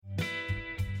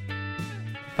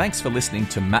Thanks for listening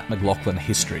to Matt McLaughlin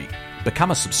History.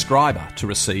 Become a subscriber to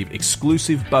receive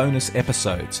exclusive bonus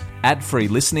episodes, ad-free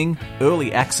listening,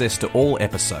 early access to all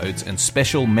episodes, and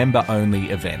special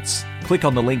member-only events. Click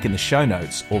on the link in the show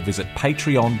notes or visit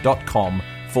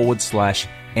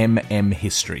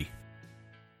patreon.com/mmhistory.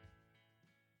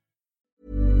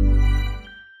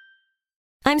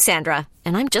 I'm Sandra,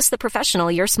 and I'm just the professional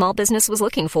your small business was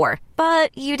looking for.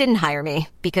 But you didn't hire me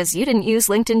because you didn't use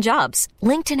LinkedIn Jobs.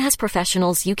 LinkedIn has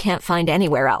professionals you can't find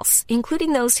anywhere else,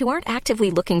 including those who aren't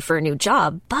actively looking for a new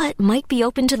job, but might be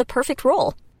open to the perfect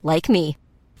role, like me.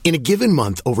 In a given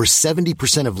month, over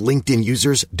 70% of LinkedIn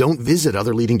users don't visit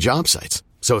other leading job sites.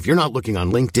 So if you're not looking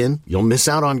on LinkedIn, you'll miss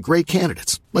out on great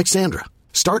candidates, like Sandra.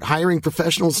 Start hiring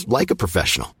professionals like a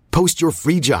professional. Post your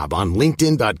free job on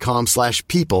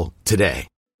linkedin.com/people today.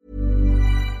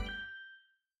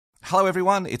 Hello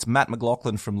everyone, it's Matt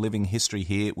McLaughlin from Living History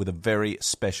here with a very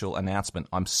special announcement.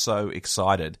 I'm so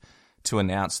excited to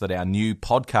announce that our new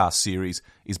podcast series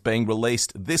is being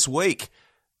released this week.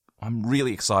 I'm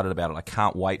really excited about it. I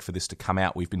can't wait for this to come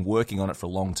out. We've been working on it for a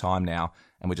long time now,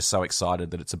 and we're just so excited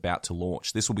that it's about to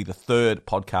launch. This will be the third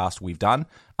podcast we've done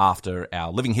after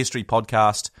our Living History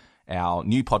podcast, our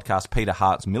new podcast, Peter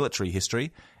Hart's Military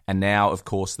History, and now, of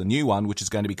course, the new one, which is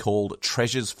going to be called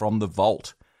Treasures from the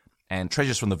Vault. And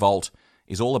Treasures from the Vault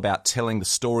is all about telling the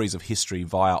stories of history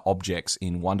via objects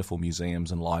in wonderful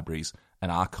museums and libraries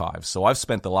and archives. So I've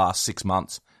spent the last 6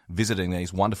 months visiting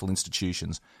these wonderful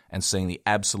institutions and seeing the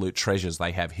absolute treasures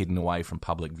they have hidden away from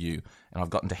public view. And I've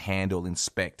gotten to handle,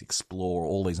 inspect, explore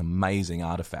all these amazing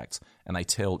artifacts, and they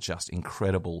tell just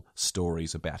incredible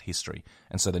stories about history.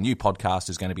 And so the new podcast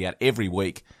is going to be out every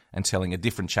week and telling a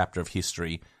different chapter of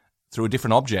history through a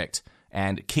different object.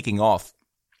 And kicking off,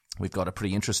 we've got a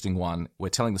pretty interesting one. We're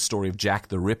telling the story of Jack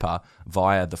the Ripper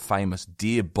via the famous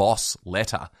Dear Boss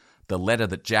letter, the letter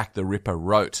that Jack the Ripper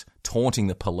wrote, taunting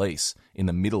the police in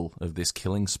the middle of this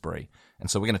killing spree.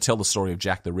 And so we're going to tell the story of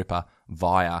Jack the Ripper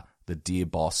via the Dear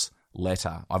Boss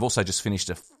letter. I've also just finished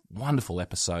a wonderful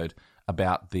episode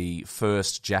about the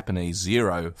first Japanese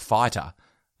Zero fighter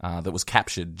that was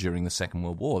captured during the Second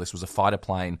World War. This was a fighter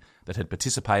plane that had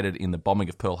participated in the bombing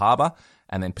of Pearl Harbor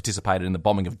and then participated in the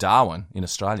bombing of Darwin in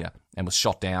Australia and was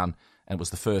shot down, and was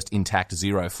the first intact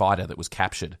Zero fighter that was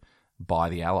captured by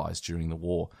the Allies during the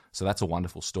war. So that's a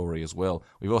wonderful story as well.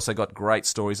 We've also got great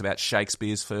stories about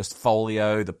Shakespeare's first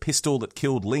folio, the pistol that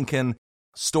killed Lincoln,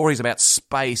 stories about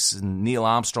space and Neil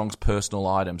Armstrong's personal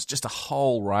items, just a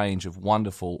whole range of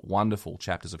wonderful, wonderful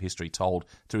chapters of history told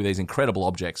through these incredible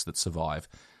objects that survive.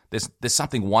 There's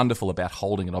something wonderful about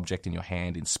holding an object in your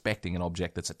hand, inspecting an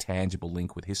object that's a tangible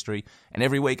link with history. And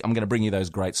every week I'm going to bring you those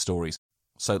great stories.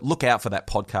 So look out for that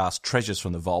podcast, Treasures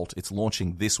from the Vault. It's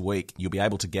launching this week. You'll be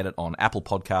able to get it on Apple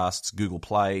Podcasts, Google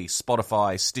Play,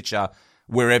 Spotify, Stitcher,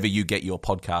 wherever you get your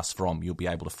podcasts from. You'll be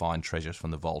able to find Treasures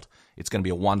from the Vault. It's going to be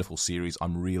a wonderful series.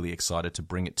 I'm really excited to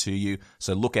bring it to you.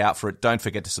 So look out for it. Don't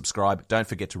forget to subscribe. Don't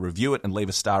forget to review it and leave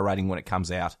a star rating when it comes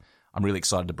out. I'm really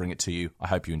excited to bring it to you. I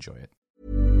hope you enjoy it.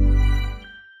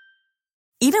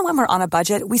 Even when we're on a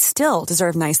budget, we still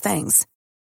deserve nice things.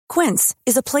 Quince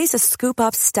is a place to scoop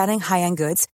up stunning high-end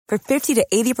goods for 50 to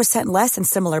 80% less than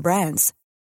similar brands.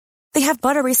 They have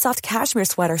buttery soft cashmere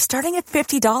sweaters starting at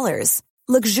 $50,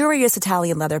 luxurious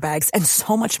Italian leather bags, and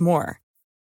so much more.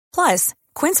 Plus,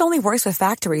 Quince only works with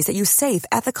factories that use safe,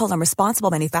 ethical, and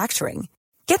responsible manufacturing.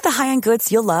 Get the high-end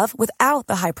goods you'll love without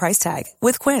the high price tag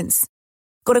with Quince.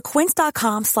 Go to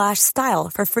quince.com/style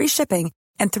for free shipping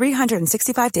and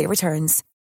 365-day returns.